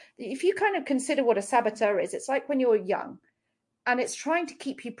if you kind of consider what a saboteur is, it's like when you're young and it's trying to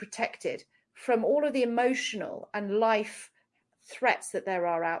keep you protected from all of the emotional and life threats that there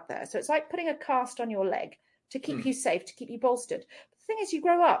are out there. So it's like putting a cast on your leg to keep you safe, to keep you bolstered. But the thing is, you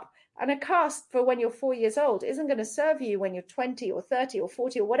grow up, and a cast for when you're 4 years old isn't going to serve you when you're 20 or 30 or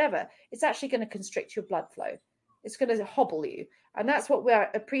 40 or whatever. It's actually going to constrict your blood flow. It's going to hobble you. And that's what we're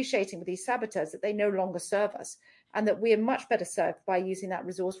appreciating with these saboteurs, that they no longer serve us, and that we are much better served by using that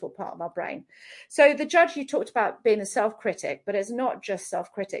resourceful part of our brain. So the judge, you talked about being a self-critic, but it's not just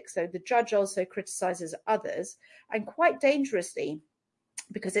self-critic. So the judge also criticizes others, and quite dangerously,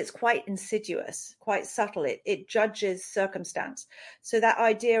 because it's quite insidious, quite subtle. It judges circumstance. So that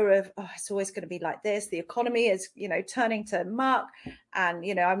idea of, oh, it's always going to be like this. The economy is, turning to muck, and,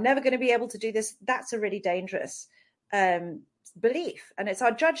 I'm never going to be able to do this. That's a really dangerous belief. And it's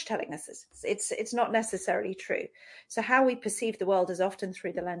our judge telling us this. It's not necessarily true. So how we perceive the world is often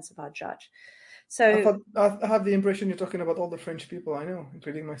through the lens of our judge. So I have the impression you're talking about all the French people I know,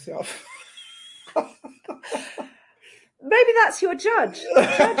 including myself. Maybe that's your judge.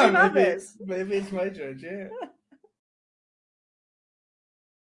 Judging others. Maybe it's my judge, yeah.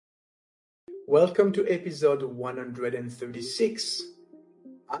 Welcome to episode 136.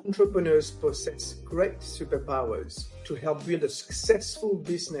 Entrepreneurs possess great superpowers to help build a successful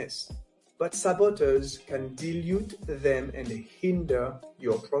business, but saboteurs can dilute them and hinder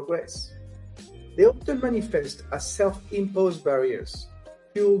your progress. They often manifest as self-imposed barriers,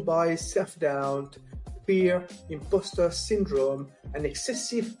 fueled by self-doubt, fear, imposter syndrome, an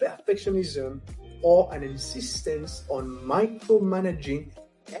excessive perfectionism, or an insistence on micromanaging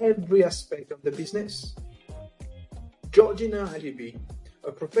every aspect of the business. Georgina Halabi,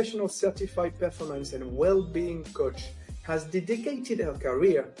 a professional certified performance and well-being coach, has dedicated her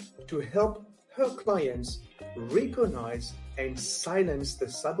career to help her clients recognize and silence the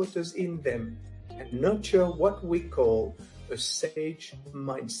saboteurs in them and nurture what we call a sage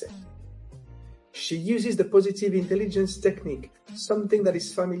mindset. She uses the positive intelligence technique, something that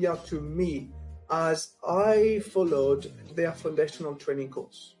is familiar to me as I followed their foundational training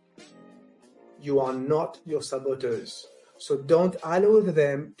course. You are not your saboteurs, so don't allow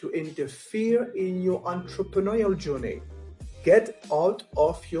them to interfere in your entrepreneurial journey. Get out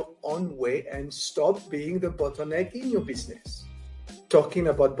of your own way and stop being the bottleneck in your business. Talking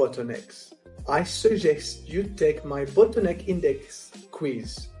about bottlenecks, I suggest you take my bottleneck index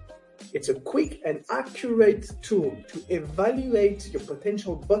quiz. It's a quick and accurate tool to evaluate your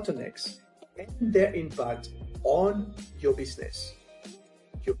potential bottlenecks and their impact on your business.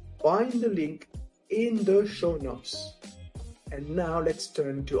 You'll find the link in the show notes. And now let's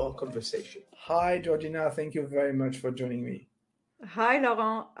turn to our conversation. Hi, Georgina. Thank you very much for joining me. Hi,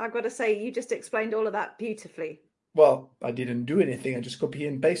 Laurent. I've got to say, you just explained all of that beautifully. Well, I didn't do anything. I just copy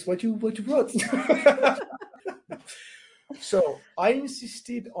and paste what you wrote. So I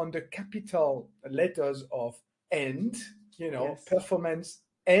insisted on the capital letters of "and," yes. Performance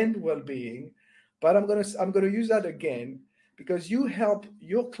and well-being. But I'm gonna use that again because you help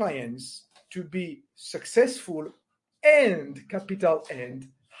your clients to be successful and capital and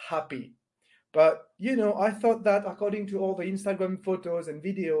happy. But I thought that according to all the Instagram photos and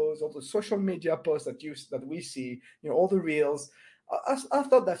videos, all the social media posts that we see, all the reels, I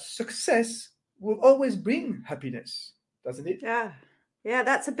thought that success will always bring happiness. Doesn't it? Yeah,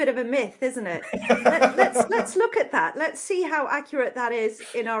 that's a bit of a myth, isn't it? Let's look at that. Let's see how accurate that is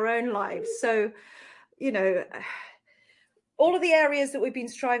in our own lives. So, all of the areas that we've been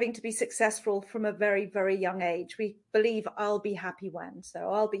striving to be successful from a very, very young age, we believe I'll be happy when.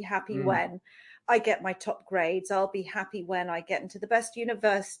 So I'll be happy when I get my top grades. I'll be happy when I get into the best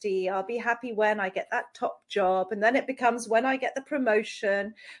university. I'll be happy when I get that top job. And then it becomes when I get the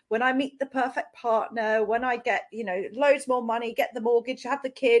promotion, when I meet the perfect partner, when I get, loads more money, get the mortgage, have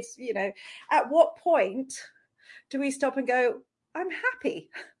the kids, at what point do we stop and go, I'm happy?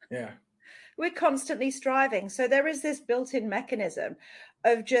 Yeah. We're constantly striving. So there is this built-in mechanism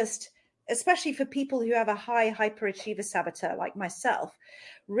of just, especially for people who have a high hyperachiever saboteur like myself,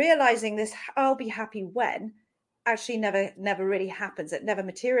 realizing this I'll be happy when actually never really happens. It never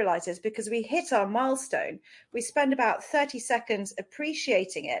materializes because we hit our milestone. We spend about 30 seconds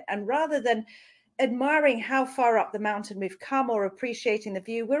appreciating it. And rather than admiring how far up the mountain we've come or appreciating the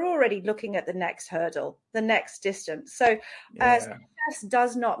view, we're already looking at the next hurdle, the next distance. So success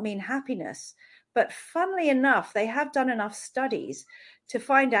does not mean happiness. But funnily enough, they have done enough studies to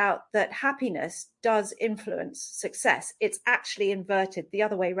find out that happiness does influence success. It's actually inverted the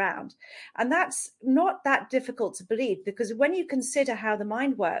other way around. And that's not that difficult to believe, because when you consider how the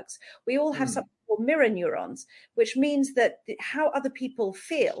mind works, we all have something called mirror neurons, which means that how other people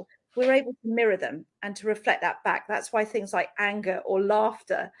feel, we're able to mirror them and to reflect that back. That's why things like anger or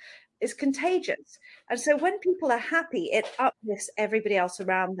laughter is contagious. And so when people are happy, it uplifts everybody else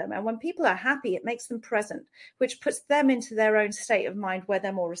around them. And when people are happy, it makes them present, which puts them into their own state of mind where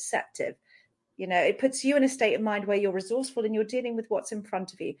they're more receptive. You know, it puts you in a state of mind where you're resourceful and you're dealing with what's in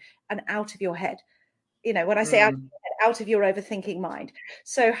front of you and out of your head. You know, when I say out of your overthinking mind.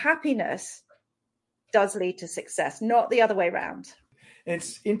 So happiness does lead to success, not the other way around.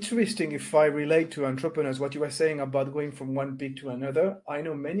 It's interesting if I relate to entrepreneurs, what you were saying about going from one peak to another. I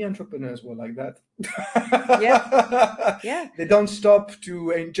know many entrepreneurs were like that. Yeah. They don't stop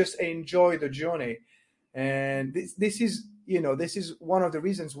to just enjoy the journey. And this is, you know, this is one of the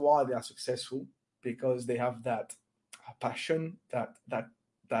reasons why they are successful, because they have that passion, that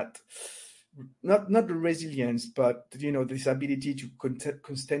not the resilience, but, you know, this ability to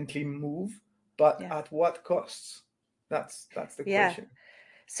constantly move, but at what costs? That's the question.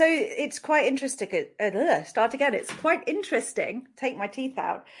 So it's quite interesting. Start again. It's quite interesting. Take my teeth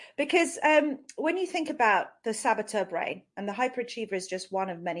out, because when you think about the saboteur brain, and the hyperachiever is just one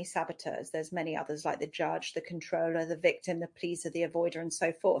of many saboteurs. There's many others, like the judge, the controller, the victim, the pleaser, the avoider, and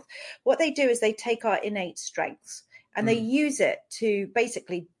so forth. What they do is they take our innate strengths and they use it to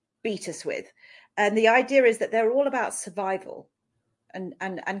basically beat us with. And the idea is that they're all about survival.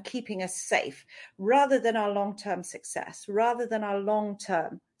 And keeping us safe, rather than our long-term success, rather than our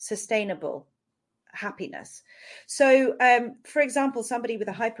long-term sustainable happiness. So, for example, somebody with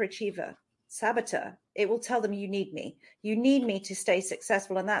a hyperachiever saboteur, it will tell them, you need me to stay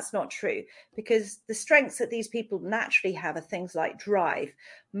successful. And that's not true, because the strengths that these people naturally have are things like drive,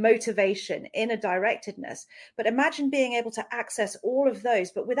 motivation, inner directedness. But imagine being able to access all of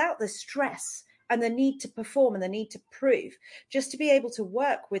those, but without the stress and the need to perform and the need to prove, just to be able to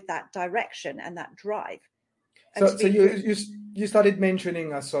work with that direction and that drive. So you started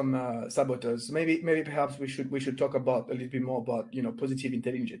mentioning some saboteurs. Maybe perhaps we should talk about a little bit more about, you know, positive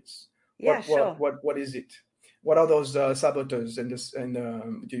intelligence. Sure. What is it? What are those saboteurs and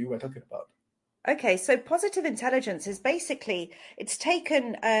you were talking about? Okay, so positive intelligence is basically, it's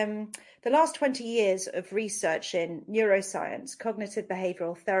taken the last 20 years of research in neuroscience, cognitive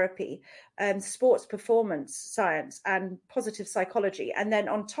behavioral therapy, sports performance science, and positive psychology. And then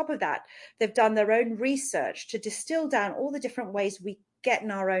on top of that, they've done their own research to distill down all the different ways we get in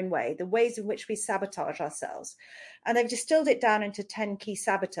our own way, the ways in which we sabotage ourselves. And they've distilled it down into 10 key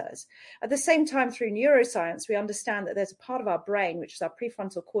saboteurs. At the same time, through neuroscience, we understand that there's a part of our brain, which is our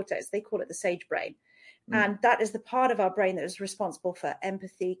prefrontal cortex. They call it the sage brain. And that is the part of our brain that is responsible for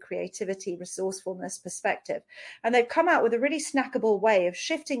empathy, creativity, resourcefulness, perspective. And they've come out with a really snackable way of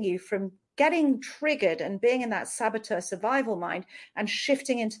shifting you from getting triggered and being in that saboteur survival mind and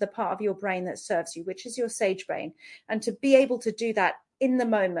shifting into the part of your brain that serves you, which is your sage brain. And to be able to do that in the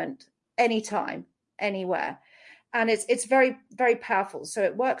moment, anytime, anywhere. And it's very, very powerful. So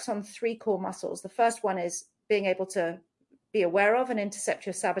it works on 3 core muscles. The first one is being able to be aware of and intercept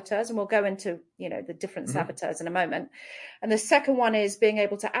your saboteurs. And we'll go into, you know, the different saboteurs in a moment. And the second one is being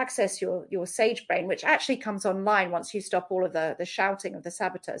able to access your sage brain, which actually comes online once you stop all of the shouting of the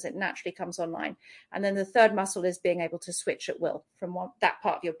saboteurs. It naturally comes online. And then the third muscle is being able to switch at will from that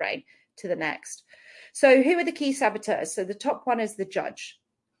part of your brain to the next. So who are the key saboteurs? So the top one is the judge.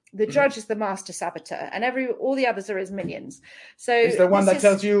 The judge is the master saboteur, and all the others are his minions. So it's the one that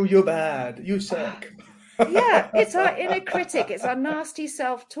tells you you're bad, you suck. Yeah, it's our inner critic. It's our nasty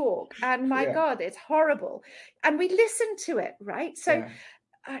self-talk. And my God, it's horrible. And we listen to it, right? So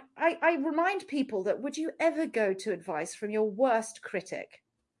I remind people that, would you ever go to advice from your worst critic?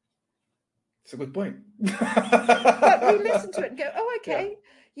 It's a good point. But we listen to it and go, oh, okay,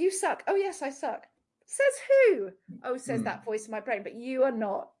 you suck. Oh, yes, I suck. Says who? Oh, says that voice in my brain. But you are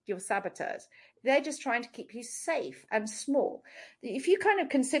not your saboteurs. They're just trying to keep you safe and small. If you kind of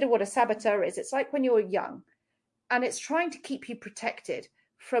consider what a saboteur is, it's like when you're young, and it's trying to keep you protected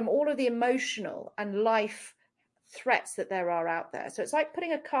from all of the emotional and life threats that there are out there. So it's like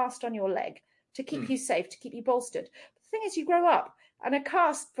putting a cast on your leg to keep you safe, to keep you bolstered. But the thing is, you grow up, and a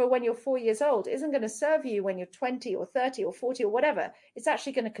cast for when you're 4 years old isn't going to serve you when you're 20 or 30 or 40 or whatever. It's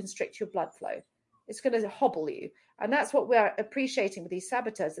actually going to constrict your blood flow. It's going to hobble you. And that's what we're appreciating with these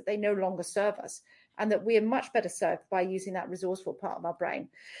saboteurs, that they no longer serve us, and that we are much better served by using that resourceful part of our brain.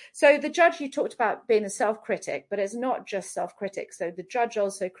 So the judge, you talked about being a self-critic, but it's not just self-critic. So the judge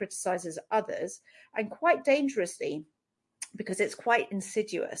also criticizes others, and quite dangerously, because it's quite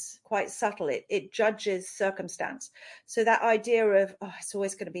insidious, quite subtle. It judges circumstance. So that idea of, oh, it's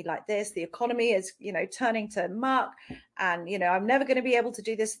always going to be like this, the economy is, turning to muck, and, I'm never going to be able to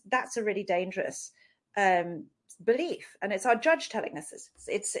do this. That's a really dangerous belief. And it's our judge telling us this.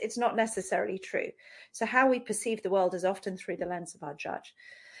 It's not necessarily true. So how we perceive the world is often through the lens of our judge.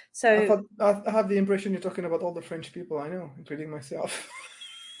 So I have the impression you're talking about all the French people I know, including myself.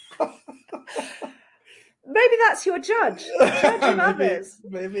 maybe that's your judge, judging others.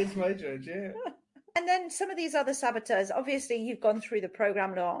 Maybe it's my judge, yeah. And then some of these other saboteurs, obviously you've gone through the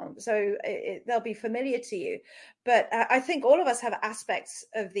program long, so they'll be familiar to you. But I think all of us have aspects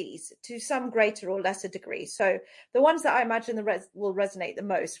of these to some greater or lesser degree. So the ones that I imagine will resonate the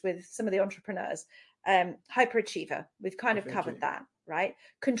most with some of the entrepreneurs, hyperachiever, we've kind of covered that, right?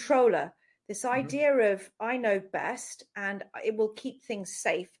 Controller, this idea of I know best and it will keep things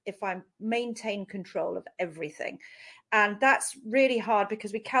safe if I maintain control of everything. And that's really hard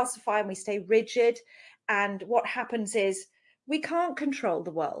because we calcify and we stay rigid. And what happens is we can't control the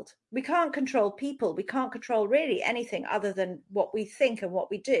world. We can't control people. We can't control really anything other than what we think and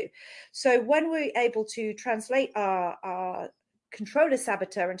what we do. So when we're able to translate our controller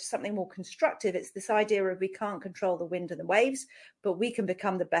saboteur into something more constructive, it's this idea of we can't control the wind and the waves, but we can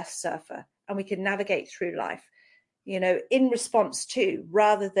become the best surfer and we can navigate through life, in response to,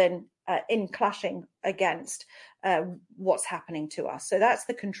 rather than in clashing against what's happening to us. So that's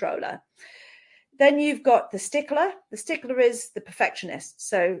the controller. Then you've got the stickler. The stickler is the perfectionist.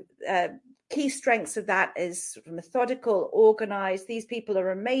 So key strengths of that is sort of methodical, organized. These people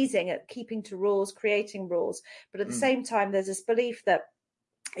are amazing at keeping to rules, creating rules. But at the same time, there's this belief that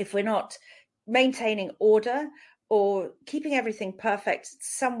if we're not maintaining order or keeping everything perfect,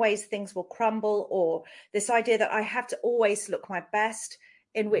 some ways things will crumble, or this idea that I have to always look my best,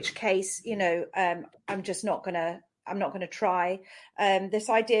 in which case, I'm just not going to try. This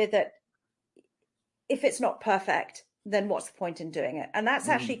idea that if it's not perfect, then what's the point in doing it? And that's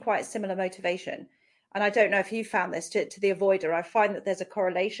actually quite a similar motivation. And I don't know if you found this to the avoider. I find that there's a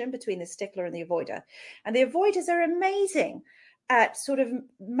correlation between the stickler and the avoider. And the avoiders are amazing at sort of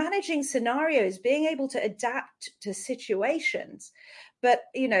managing scenarios, being able to adapt to situations. But,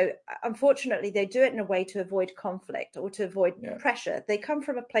 unfortunately, they do it in a way to avoid conflict or to avoid pressure. They come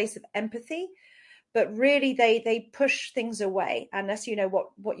from a place of empathy, but really they push things away unless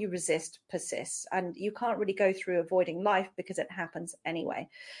what you resist persists. And you can't really go through avoiding life because it happens anyway.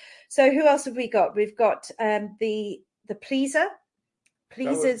 So who else have we got? We've got the pleaser.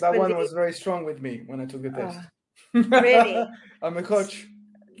 Pleasers. That one was very strong with me when I took the test. Really? I'm a coach.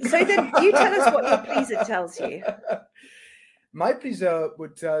 So then you tell us what your pleaser tells you. My pleaser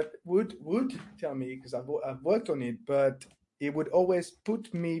would tell me, because I've worked on it, but it would always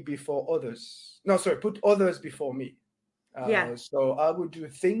put me before others. No, sorry, put others before me. So I would do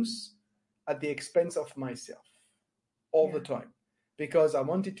things at the expense of myself all the time because I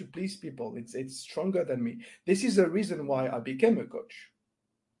wanted to please people. It's stronger than me. This is the reason why I became a coach.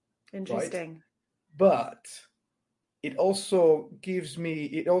 Interesting. Right? But it also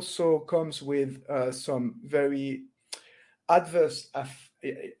comes with some very adverse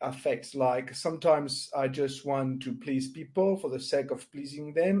effects. Like sometimes I just want to please people for the sake of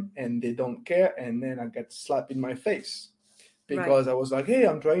pleasing them and they don't care. And then I get slapped in my face because I was like, hey,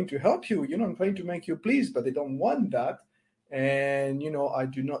 I'm trying to help you. I'm trying to make you pleased, but they don't want that. And, I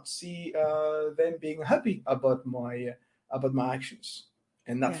do not see them being happy about my actions.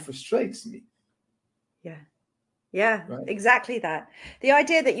 And that frustrates me. Yeah, exactly that. The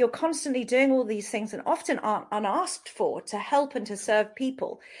idea that you're constantly doing all these things and often aren't unasked for to help and to serve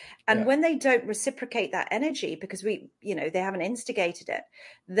people. And when they don't reciprocate that energy because they haven't instigated it,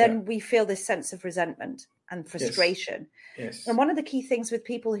 then we feel this sense of resentment and frustration. Yes. And one of the key things with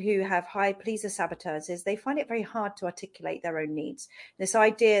people who have high pleaser saboteurs is they find it very hard to articulate their own needs. This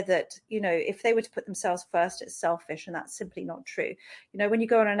idea that, if they were to put themselves first, it's selfish, and that's simply not true. When you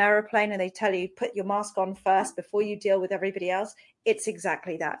go on an aeroplane and they tell you, put your mask on first before you deal with everybody else, it's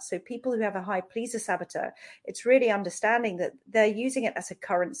exactly that. So people who have a high pleaser saboteur, it's really understanding that they're using it as a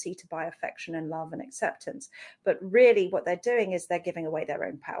currency to buy affection and love and acceptance. But really what they're doing is they're giving away their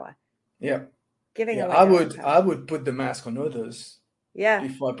own power. Yeah. Away I would put the mask on others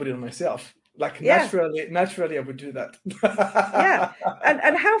before I put it on myself. Naturally I would do that.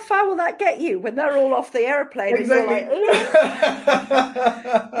 And how far will that get you when they're all off the airplane? Exactly. And you're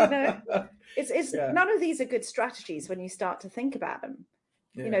like, it's none of these are good strategies when you start to think about them.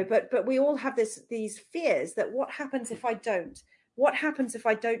 But we all have these fears that what happens if I don't? What happens if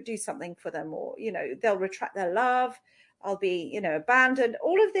I don't do something for them? Or they'll retract their love. I'll be, abandoned.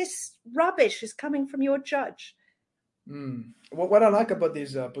 All of this rubbish is coming from your judge. What I like about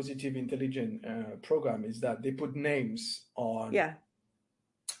this positive intelligence program is that they put names on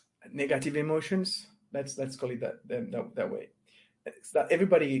negative emotions. Let's call it that way. It's that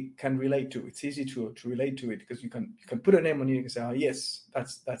everybody can relate to. It's easy to relate to it because you can put a name on it and say, oh, yes,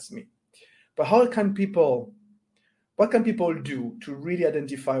 that's me. But what can people do to really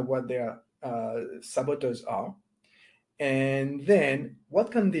identify what their saboteurs are? And then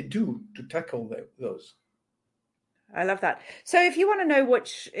what can they do to tackle those? I love that. So if you want to know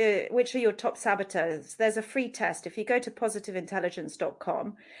which are your top saboteurs, there's a free test. If you go to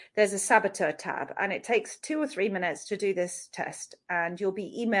positiveintelligence.com, there's a saboteur tab, and it takes 2 or 3 minutes to do this test, and you'll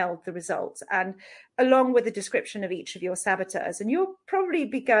be emailed the results and along with the description of each of your saboteurs. And you'll probably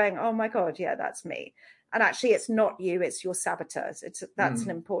be going, oh my God, yeah, that's me. And actually, it's not you, it's your saboteurs. That's an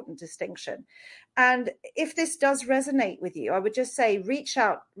important distinction. And if this does resonate with you, I would just say, reach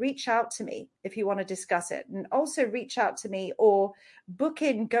out to me if you want to discuss it. And also reach out to me or book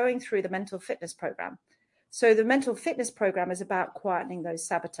in going through the mental fitness program. So the mental fitness program is about quietening those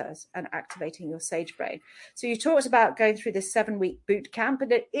saboteurs and activating your sage brain. So you talked about going through this 7-week boot camp,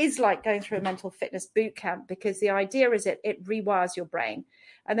 and it is like going through a mental fitness boot camp because the idea is it rewires your brain.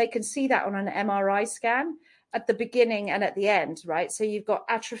 And they can see that on an MRI scan at the beginning and at the end, right? So you've got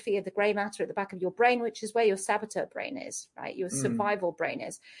atrophy of the gray matter at the back of your brain, which is where your saboteur brain is, right? Your survival brain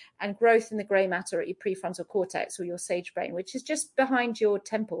is, and growth in the gray matter at your prefrontal cortex or your sage brain, which is just behind your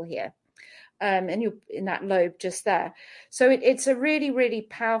temple here. And you're in that lobe just there. So it's a really, really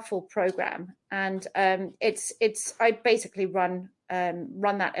powerful program. And I basically run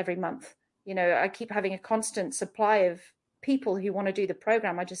that every month. You know, I keep having a constant supply of people who want to do the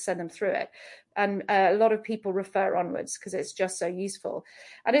program. I just send them through it. And a lot of people refer onwards because it's just so useful.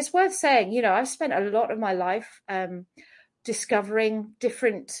 And it's worth saying, you know, I've spent a lot of my life discovering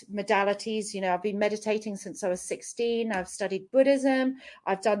different modalities. You know, I've been meditating since I was 16. I've studied Buddhism.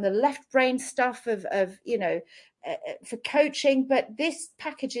 I've done the left brain stuff of you know, for coaching. But this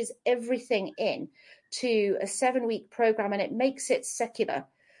packages everything in to a 7-week program, and it makes it secular.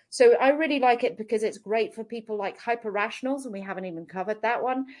 So I really like it because it's great for people like hyper-rationals, and we haven't even covered that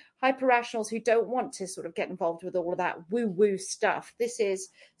one. Hyper-rationals who don't want to sort of get involved with all of that woo-woo stuff. This is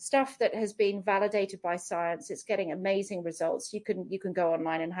stuff that has been validated by science. It's getting amazing results. You can go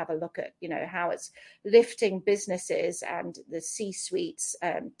online and have a look at, you know, how it's lifting businesses and the C-suites,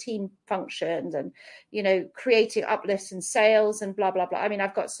 team functions, and, you know, creating uplifts in sales and blah, blah, blah. I mean,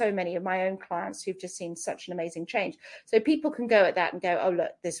 I've got so many of my own clients who've just seen such an amazing change. So people can go at that and go, oh,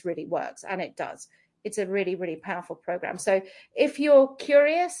 look, this really works. And it does. It's a really, really powerful program. So if you're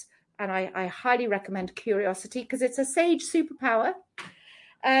curious, and I highly recommend curiosity because it's a sage superpower,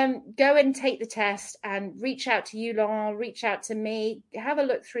 go and take the test and reach out to you, Laurent, reach out to me, have a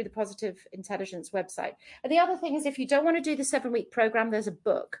look through the Positive Intelligence website. And the other thing is, if you don't want to do the 7-week program, there's a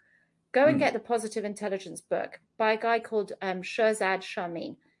book. Go and get the Positive Intelligence book by a guy called Shirzad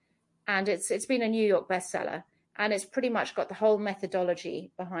Shameen. And it's been a New York bestseller. And it's pretty much got the whole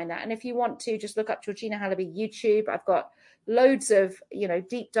methodology behind that. And if you want to, just look up Georgina Halabi YouTube. I've got loads of, you know,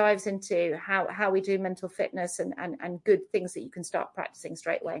 deep dives into how we do mental fitness and good things that you can start practicing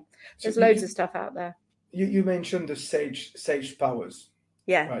straight away. There's loads of stuff out there. You mentioned the sage powers.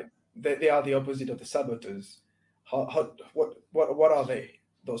 Yeah. Right. They are the opposite of the saboteurs. What are they,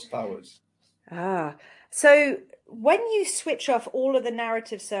 those powers? So when you switch off all of the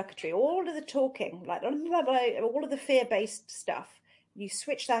narrative circuitry, all of the talking, like all of the fear-based stuff, you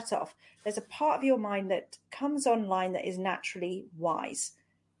switch that off, there's a part of your mind that comes online that is naturally wise.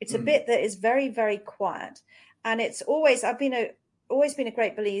 It's a bit that is very, very quiet. And it's always, I've always been a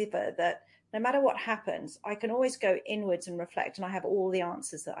great believer that no matter what happens, I can always go inwards and reflect, and I have all the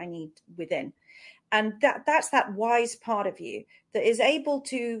answers that I need within. And that's that wise part of you that is able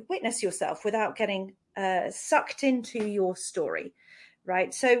to witness yourself without getting sucked into your story,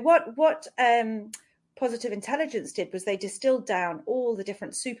 right? So what Positive Intelligence did was they distilled down all the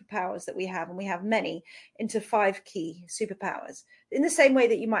different superpowers that we have, and we have many, into 5 key superpowers, in the same way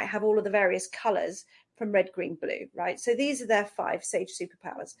that you might have all of the various colors from red, green, blue, right? So these are their 5 sage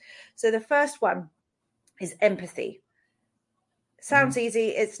superpowers. So the first one is empathy. Sounds easy.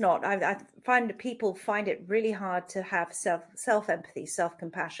 It's not. I find that people find it really hard to have self-empathy,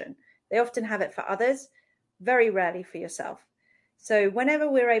 self-compassion. They often have it for others, very rarely for yourself. So whenever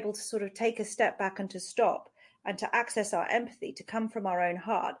we're able to sort of take a step back and to stop and to access our empathy, to come from our own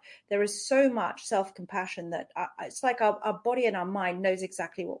heart, there is so much self-compassion that it's like our body and our mind knows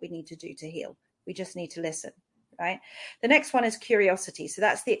exactly what we need to do to heal. We just need to listen, right? The next one is curiosity. So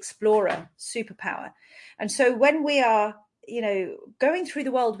that's the explorer superpower. And so when we are, you know, going through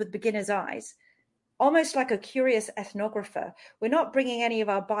the world with beginner's eyes, almost like a curious ethnographer. We're not bringing any of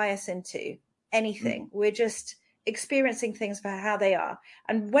our bias into anything. We're just experiencing things for how they are.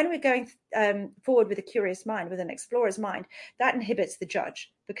 And when we're going forward with a curious mind, with an explorer's mind, that inhibits the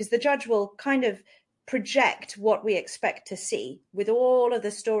judge, because the judge will kind of project what we expect to see with all of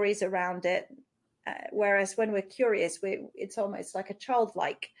the stories around it. Whereas when we're curious, it's almost like a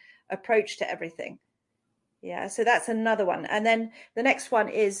childlike approach to everything. Yeah, so that's another one. And then the next one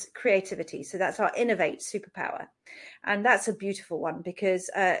is creativity. So that's our innovate superpower. And that's a beautiful one,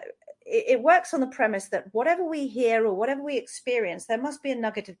 because it works on the premise that whatever we hear or whatever we experience, there must be a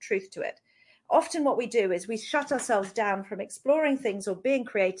nugget of truth to it. Often what we do is we shut ourselves down from exploring things or being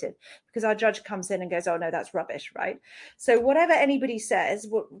creative because our judge comes in and goes, oh, no, that's rubbish, right? So whatever anybody says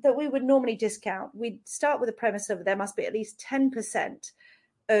that we would normally discount, we start with the premise of there must be at least 10%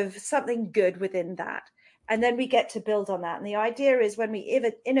 of something good within that. And then we get to build on that. And the idea is when we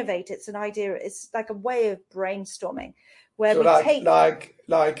innovate, it's an idea, it's like a way of brainstorming where so we take...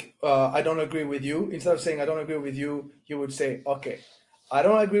 I don't agree with you. Instead of saying I don't agree with you, you would say, okay, I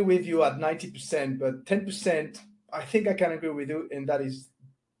don't agree with you at 90%, but 10%, I think I can agree with you. And that is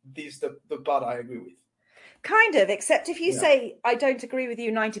the part I agree with. Kind of, except if you say, I don't agree with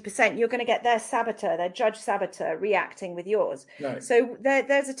you 90%, you're going to get their saboteur, their judge saboteur reacting with yours. No. So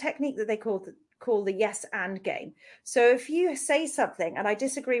there's a technique that they call the yes and game. So if you say something and I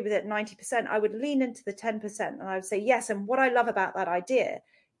disagree with it 90%, I would lean into the 10% and I would say, yes, and what I love about that idea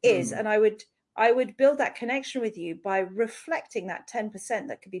is, and I would build that connection with you by reflecting that 10%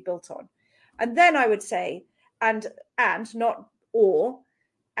 that could be built on. And then I would say, and not or,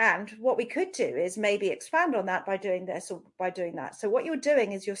 and what we could do is maybe expand on that by doing this or by doing that. So what you're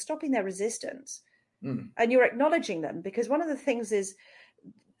doing is you're stopping their resistance and you're acknowledging them, because one of the things is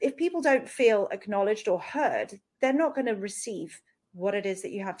if people don't feel acknowledged or heard, they're not going to receive what it is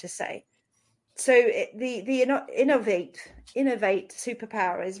that you have to say. So the innovate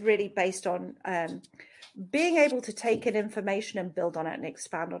superpower is really based on being able to take in information and build on it and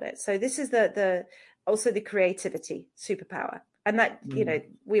expand on it. So this is also the creativity superpower. And that, you know,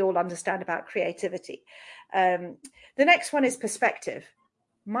 we all understand about creativity. The next one is perspective.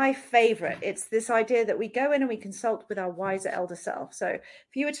 My favorite. It's this idea that we go in and we consult with our wiser elder self. So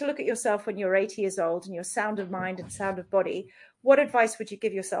if you were to look at yourself when you're 80 years old and you're sound of mind and sound of body, what advice would you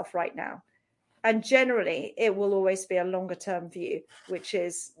give yourself right now? And generally, it will always be a longer term view, which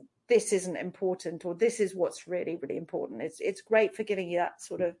is this isn't important, or this is what's really, really important. It's great for giving you that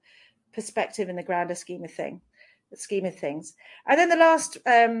sort of perspective in the grander scheme of things. And then the last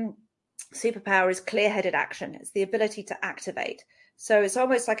superpower is clear-headed action. It's the ability to activate. So it's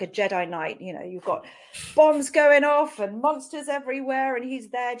almost like a Jedi Knight. You know, you've got bombs going off and monsters everywhere, and he's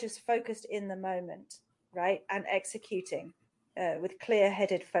there just focused in the moment, right? And executing with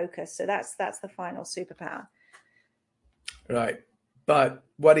clear-headed focus. So that's the final superpower. Right. But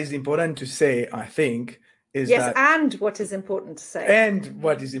what is important to say, I think, is that... Yes, and what is important to say. And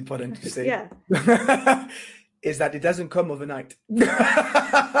what is important to say. Yeah. Is that it doesn't come overnight.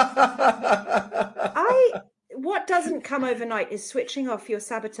 What doesn't come overnight is switching off your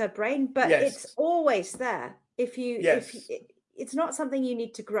saboteur brain, but it's always there. If it's not something you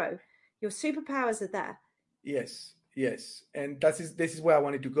need to grow. Your superpowers are there. Yes. And this is where I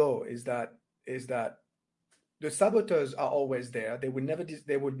wanted to go, is that the saboteurs are always there. They would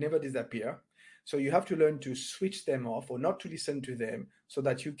never disappear. So you have to learn to switch them off or not to listen to them so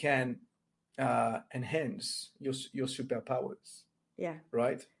that you can enhance your superpowers. Yeah.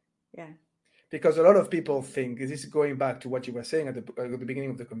 Right? Yeah. Because a lot of people think, this is going back to what you were saying at the beginning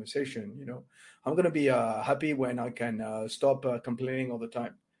of the conversation, you know, I'm going to be happy when I can stop complaining all the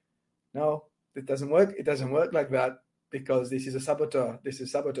time. No, it doesn't work. It doesn't work like that, because this is a saboteur. This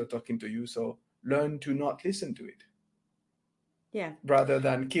is saboteur talking to you. So learn to not listen to it. Yeah. Rather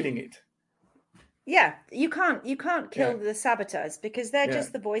than killing it. Yeah, you can't kill the saboteurs, because they're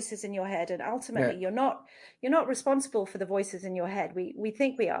just the voices in your head, and ultimately you're not responsible for the voices in your head. We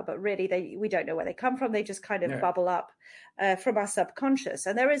think we are, but really we don't know where they come from. They just kind of bubble up from our subconscious,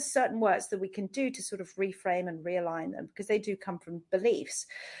 and there is certain works that we can do to sort of reframe and realign them, because they do come from beliefs.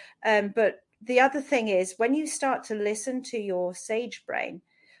 But the other thing is, when you start to listen to your sage brain,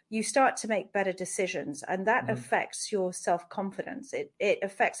 you start to make better decisions, and that affects your self-confidence. It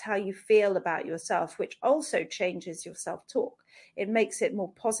affects how you feel about yourself, which also changes your self-talk. It makes it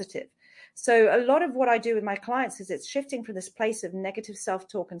more positive. So a lot of what I do with my clients is it's shifting from this place of negative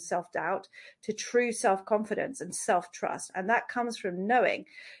self-talk and self-doubt to true self-confidence and self-trust. And that comes from knowing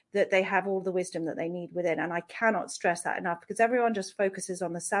that they have all the wisdom that they need within. And I cannot stress that enough, because everyone just focuses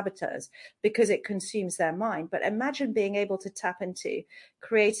on the saboteurs because it consumes their mind. But imagine being able to tap into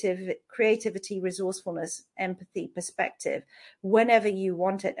creativity, resourcefulness, empathy, perspective whenever you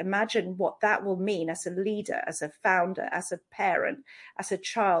want it. Imagine what that will mean as a leader, as a founder, as a parent, as a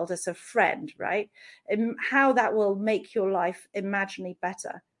child, as a friend, right? And how that will make your life imaginably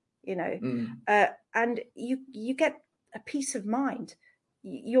better, and you get a peace of mind.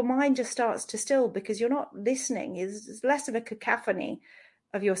 Your mind just starts to still, because you're not listening. There's less of a cacophony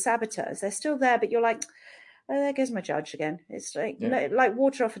of your saboteurs. They're still there, but you're like, oh, there goes my judge again. It's like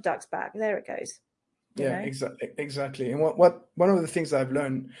water off a duck's back. There it goes. Exactly. And what one of the things I've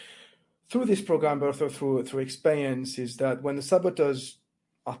learned through this program, but also through experience, is that when the saboteurs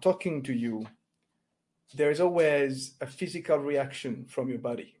are talking to you, there is always a physical reaction from your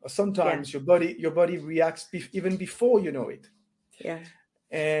body, or sometimes your body reacts even before you know it. Yeah.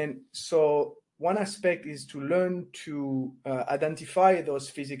 And so one aspect is to learn to identify those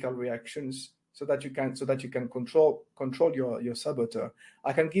physical reactions so that you can control your saboteur.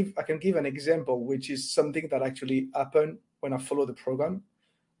 I can give an example, which is something that actually happened when I followed the program,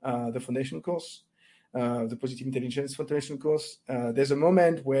 the foundation course, the Positive Intelligence Foundation course. There's a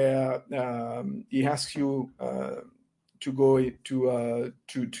moment where he asks you to go to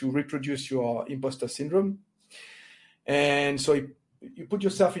reproduce your imposter syndrome, and so you put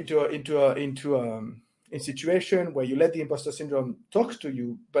yourself into a situation where you let the imposter syndrome talk to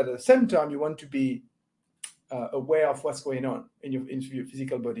you, but at the same time you want to be aware of what's going on in your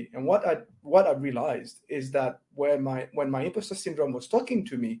physical body. And what I realized is that when my imposter syndrome was talking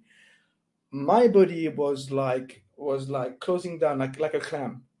to me, my body was like closing down like a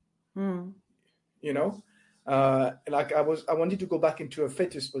clam. Like I wanted to go back into a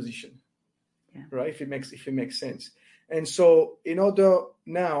fetus position, right? If it makes sense. And so in order,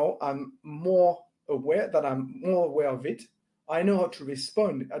 now I'm more aware of it. I know how to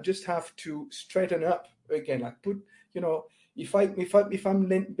respond. I just have to straighten up again. Like if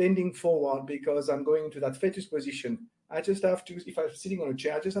I'm bending forward because I'm going into that fetus position, I just have to, if I'm sitting on a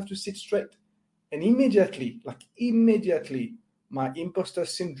chair, I just have to sit straight. And immediately, my imposter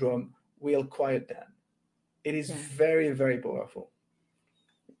syndrome will quiet down. It is very, very powerful.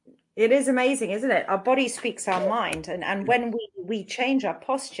 It is amazing, isn't it? Our body speaks our mind. And when we change our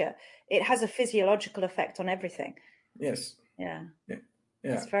posture, it has a physiological effect on everything. Yes. Yeah.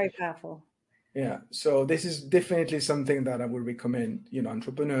 It's very powerful. Yeah. So this is definitely something that I would recommend,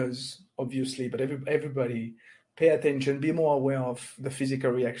 entrepreneurs, obviously, but everybody pay attention, be more aware of the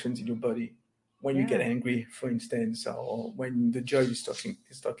physical reactions in your body when you get angry, for instance, or when the joy is talking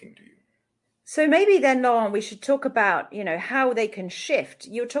to you. So maybe then, Laurent, we should talk about, how they can shift.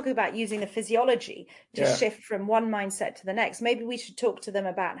 You're talking about using the physiology to shift from one mindset to the next. Maybe we should talk to them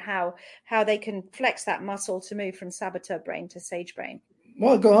about how they can flex that muscle to move from saboteur brain to sage brain.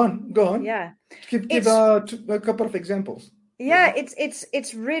 Well, go on. Yeah. Give a couple of examples. Yeah,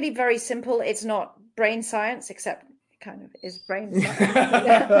 it's really very simple. It's not brain science, except kind of is brain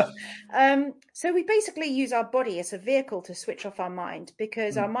science. So we basically use our body as a vehicle to switch off our mind,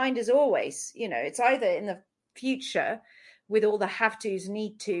 because our mind is always, it's either in the future with all the have tos,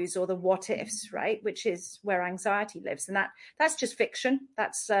 need tos, or the what ifs, right? Which is where anxiety lives. And that's just fiction.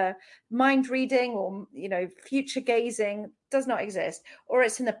 That's mind reading, or, future gazing does not exist. Or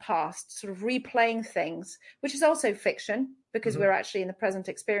it's in the past, sort of replaying things, which is also fiction, because we're actually in the present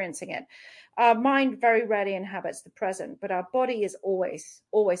experiencing it. Our mind very rarely inhabits the present, but our body is always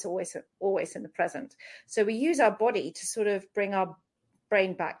in the present. So we use our body to sort of bring our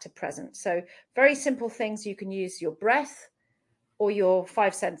brain back to present. So very simple things. You can use your breath or your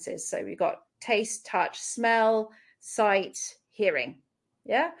five senses. So we've got taste, touch, smell, sight, hearing.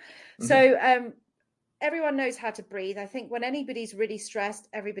 Yeah. So everyone knows how to breathe. I think when anybody's really stressed,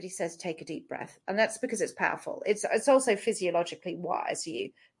 everybody says, take a deep breath. And that's because it's powerful. It's also physiologically wise you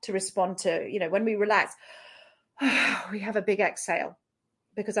to respond to, when we relax, we have a big exhale,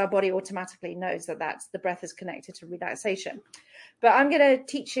 because our body automatically knows that the breath is connected to relaxation. But I'm going to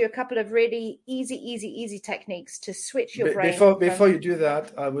teach you a couple of really easy techniques to switch your brain. Before you do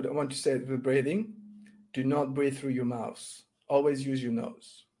that, I would want to say with breathing, do not breathe through your mouth. Always use your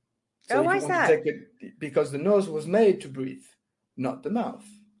nose. So why is that? Because the nose was made to breathe, not the mouth.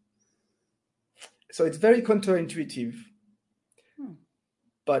 So it's very counterintuitive.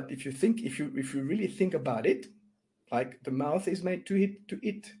 But if you really think about it, like the mouth is made to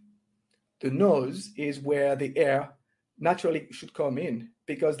eat. The nose is where the air naturally should come in,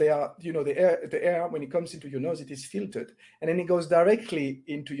 because they are, the air when it comes into your nose, it is filtered, and then it goes directly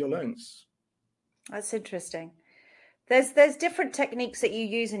into your lungs. That's interesting. There's different techniques that you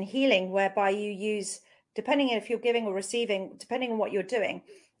use in healing, whereby you use, depending if you're giving or receiving, depending on what you're doing,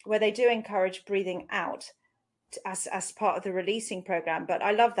 where they do encourage breathing out as part of the releasing program. But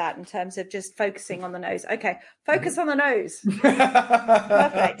I love that in terms of just focusing on the nose. Okay, focus on the nose.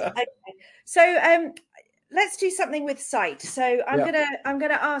 Perfect. Okay. So let's do something with sight. So I'm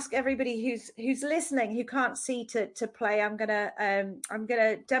gonna ask everybody who's listening, who can't see, to play. I'm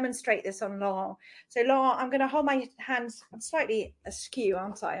gonna demonstrate this on Laurent. So Laurent, I'm gonna hold my hands. I'm slightly askew,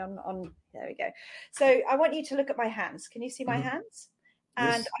 aren't I? On there we go. So I want you to look at my hands. Can you see my hands?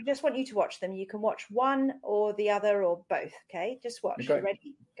 And I just want you to watch them. You can watch one or the other or both. Okay, just watch. Okay. You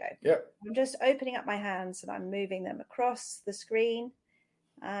ready? Go. Yep. I'm just opening up my hands and I'm moving them across the screen,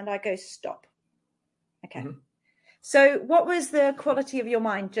 and I go stop. Okay. So what was the quality of your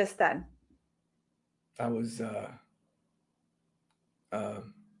mind just then? I was it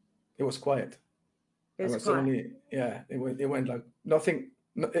was quiet. It was quiet. Suddenly, it went like nothing.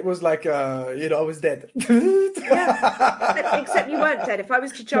 It was like I was dead. Except you weren't dead. If I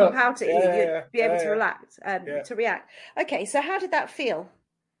was to jump out at you, you'd be able to relax, to react. Okay, so how did that feel?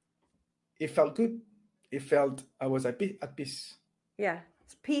 It felt good. It felt I was at peace. Yeah,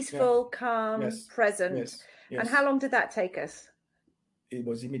 it's peaceful, calm, present. Yes. And how long did that take us? It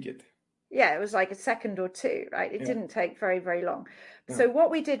was immediate. Yeah, it was like a second or two, right? It didn't take very, very long. So what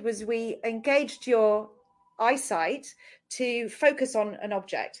we did was we engaged your eyesight to focus on an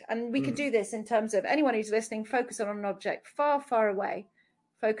object. And we could do this in terms of anyone who's listening, focus on an object far, far away,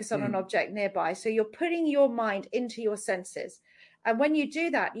 focus on an object nearby. So you're putting your mind into your senses. And when you do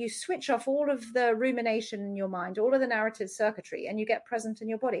that, you switch off all of the rumination in your mind, all of the narrative circuitry, and you get present in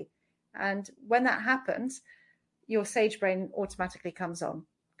your body. And when that happens, your sage brain automatically comes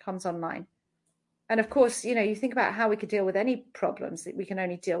online. And of course, you think about how we could deal with any problems, that we can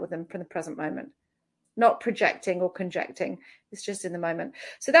only deal with them from the present moment, not projecting or conjecting. It's just in the moment.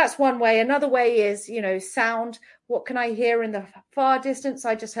 So that's one way. Another way is, sound. What can I hear in the far distance?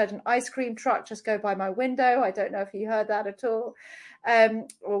 I just heard an ice cream truck just go by my window. I don't know if you heard that at all.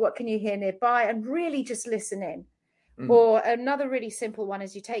 Or what can you hear nearby? And really just listen in. Or another really simple one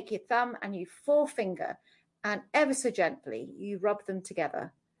is you take your thumb and you forefinger, and ever so gently you rub them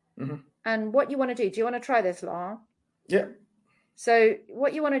together. And what you want to do you want to try this, Laurent? Yeah. So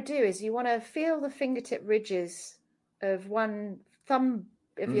what you want to do is you want to feel the fingertip ridges of your thumb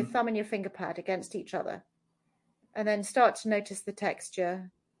and your finger pad against each other, and then start to notice the texture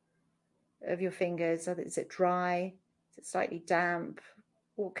of your fingers. Is it dry? Is it slightly damp?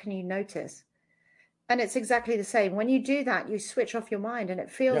 What can you notice? And it's exactly the same. When you do that, you switch off your mind, and it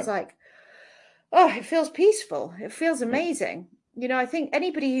feels like, it feels peaceful. It feels amazing. I think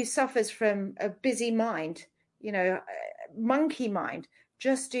anybody who suffers from a busy mind, monkey mind,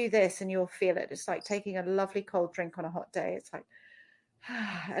 just do this and you'll feel it. It's like taking a lovely cold drink on a hot day. It's like,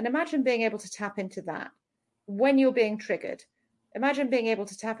 and imagine being able to tap into that when you're being triggered. Imagine being able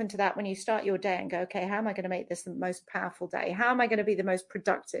to tap into that when you start your day and go, okay, how am I going to make this the most powerful day? How am I going to be the most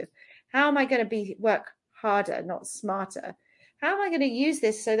productive? How am I going to work harder, not smarter? How am I going to use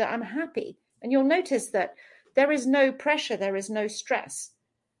this so that I'm happy? And you'll notice that there is no pressure, there is no stress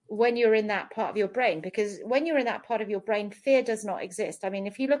when you're in that part of your brain, because when you're in that part of your brain, fear does not exist. I mean,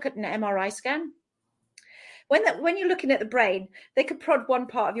 if you look at an MRI scan, when you're looking at the brain, they could prod one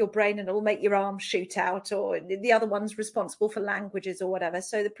part of your brain and it'll make your arm shoot out, or the other one's responsible for languages or whatever.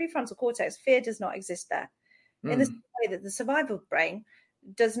 So the prefrontal cortex, fear does not exist there. In the same way that the survival brain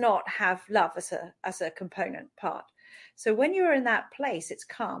does not have love as a component part. So when you're in that place, it's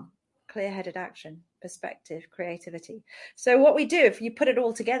calm, clear-headed action, perspective, creativity. So what we do, if you put it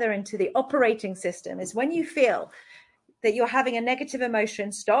all together into the operating system, is when you feel that you're having a negative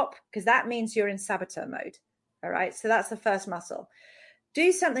emotion, stop, because that means you're in saboteur mode. All right. So that's the first muscle.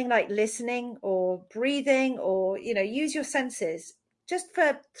 Do something like listening or breathing, or, use your senses just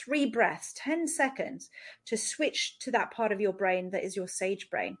for 3 breaths, 10 seconds, to switch to that part of your brain that is your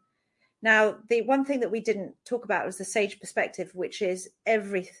sage brain. Now, the one thing that we didn't talk about was the sage perspective, which is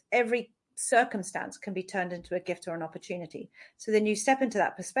every circumstance can be turned into a gift or an opportunity. So then you step into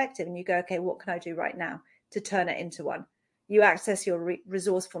that perspective and you go, okay, what can I do right now to turn it into one? You access your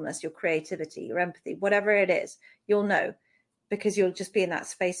resourcefulness, your creativity, your empathy, whatever it is, you'll know, because you'll just be in that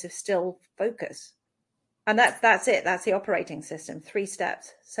space of still focus. And that's it. That's the operating system. 3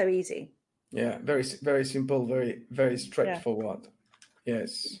 steps. So easy. Yeah. Very, very simple. Very, very straightforward.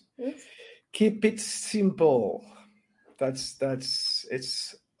 Yes. Keep it simple.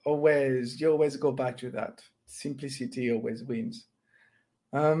 It's always, you always go back to that. Simplicity always wins.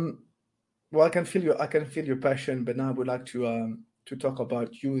 I can feel your passion, but now I would like to talk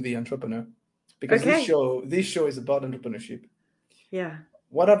about you, the entrepreneur. because Okay. this show is about entrepreneurship. Yeah.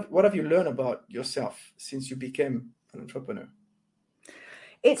 What have you learned about yourself since you became an entrepreneur?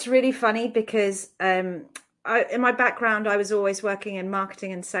 It's really funny because in my background, I was always working in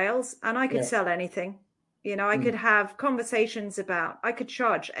marketing and sales, and I could sell anything. You know, I could have conversations I could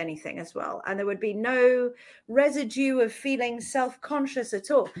charge anything as well. And there would be no residue of feeling self-conscious at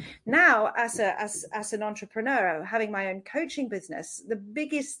all. Now, as an entrepreneur, having my own coaching business, the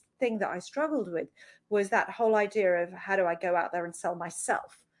biggest thing that I struggled with was that whole idea of how do I go out there and sell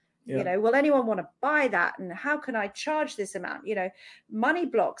myself? Yeah. You know, will anyone want to buy that? And how can I charge this amount? You know, money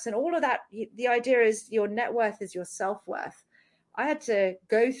blocks and all of that. The idea is your net worth is your self-worth. I had to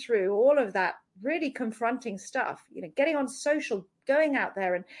go through all of that really confronting stuff, you know, getting on social, going out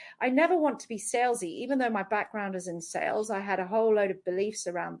there. And I never want to be salesy, even though my background is in sales. I had a whole load of beliefs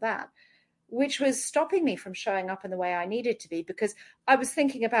around that, which was stopping me from showing up in the way I needed to be, because I was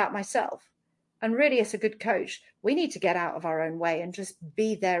thinking about myself. And really, as a good coach, we need to get out of our own way and just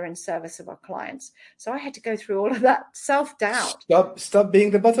be there in service of our clients. So I had to go through all of that self-doubt. Stop being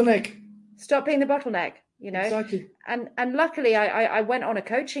the bottleneck. Stop being the bottleneck, you know. Exactly. And luckily, I went on a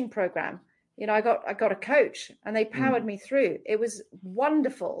coaching program. You know, I got a coach, and they powered me through. It was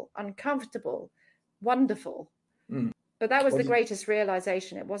wonderful, uncomfortable, wonderful. But that was the greatest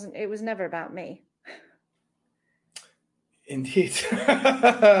realization. It was never about me. Indeed.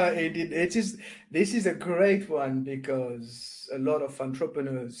 This is a great one, because a lot of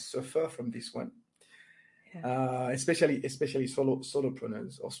entrepreneurs suffer from this one. Yeah. Especially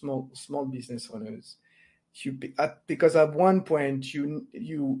solopreneurs or small business owners. Because at one point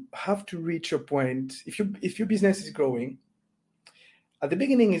you have to reach a point. If your business is growing, at the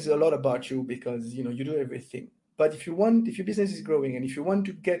beginning it's a lot about you, because you know you do everything. But if your business is growing and if you want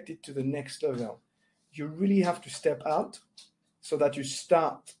to get it to the next level, you really have to step out so that you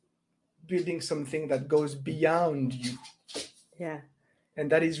start building something that goes beyond you. Yeah. And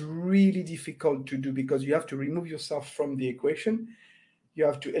that is really difficult to do, because you have to remove yourself from the equation. You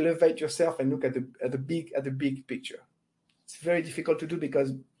have to elevate yourself and look at the big picture. It's very difficult to do,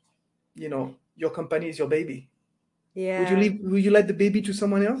 because you know your company is your baby. Yeah. Would you let the baby to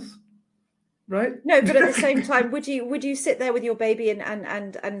someone else? Right? No, but at the same time, would you sit there with your baby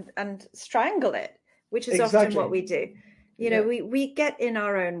and strangle it, which is often what we do. You know, we get in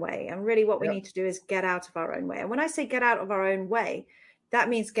our own way, and really what we need to do is get out of our own way. And when I say get out of our own way, that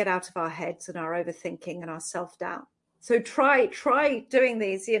means get out of our heads and our overthinking and our self-doubt. So try doing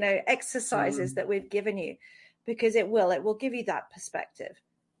these, you know, exercises that we've given you, because it will give you that perspective.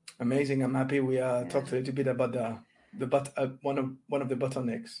 Amazing. I'm happy we talked a little bit about one of the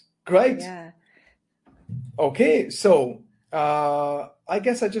bottlenecks. Great. Yeah. Okay, so I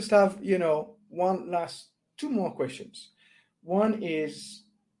guess I just have, you know, two more questions. One is,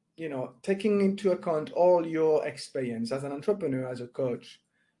 you know, taking into account all your experience as an entrepreneur, as a coach,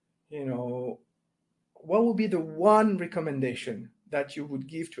 you know, what would be the one recommendation that you would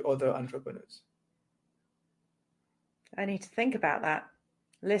give to other entrepreneurs? I need to think about that.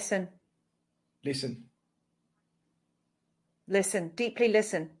 Listen. Deeply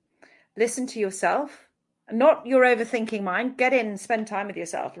listen. Listen to yourself, not your overthinking mind. Get in and spend time with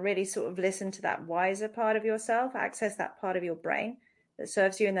yourself and really sort of listen to that wiser part of yourself, access that part of your brain that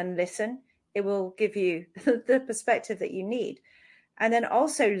serves you, and then listen. It will give you the perspective that you need. And then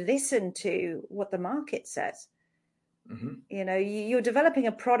also listen to what the market says. Mm-hmm. You know, you're developing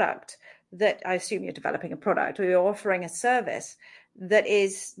a product that, I assume you're developing a product, or you're offering a service that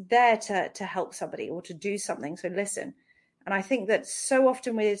is there to help somebody or to do something. So listen. And I think that so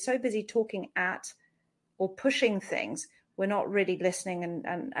often we're so busy talking at or pushing things, we're not really listening.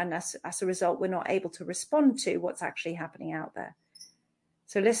 And as a result, we're not able to respond to what's actually happening out there.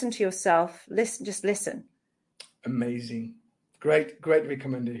 So listen to yourself. Just listen. Amazing. Great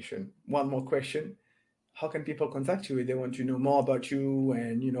recommendation. One more question. How can people contact you if they want to know more about you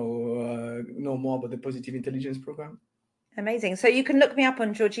and, you know more about the Positive Intelligence Program? Amazing. So you can look me up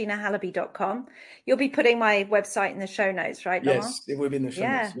on georginahalabi.com. You'll be putting my website in the show notes, right, Laurent? Yes, it will be in the show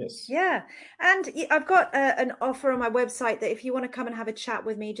notes, yes. Yeah. And I've got an offer on my website that if you want to come and have a chat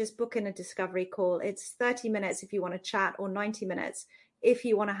with me, just book in a discovery call. It's 30 minutes if you want to chat, or 90 minutes if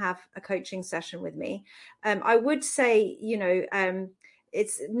you want to have a coaching session with me. I would say, you know,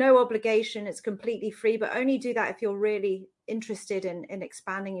 it's no obligation. It's completely free, but only do that if you're really interested in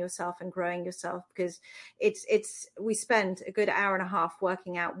expanding yourself and growing yourself, because we spend a good hour and a half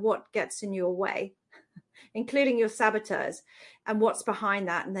working out what gets in your way, including your saboteurs, and what's behind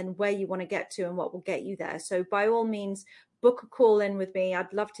that, and then where you want to get to and what will get you there. So by all means, book a call in with me.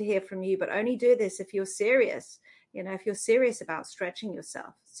 I'd love to hear from you, but only do this if you're serious. You know, if you're serious about stretching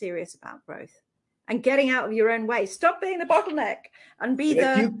yourself, serious about growth. and getting out of your own way. Stop being the bottleneck and be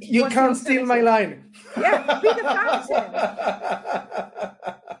the... You can't steal my line. Yeah, be the fountain.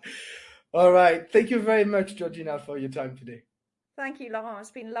 All right. Thank you very much, Georgina, for your time today. Thank you, Laurent.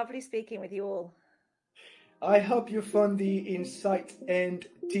 It's been lovely speaking with you all. I hope you found the insight and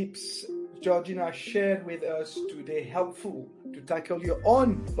tips Georgina shared with us today helpful to tackle your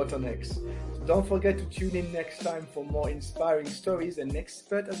own bottlenecks. So don't forget to tune in next time for more inspiring stories and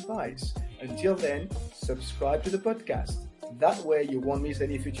expert advice. Until then, subscribe to the podcast. That way you won't miss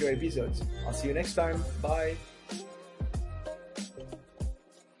any future episodes. I'll see you next time. Bye.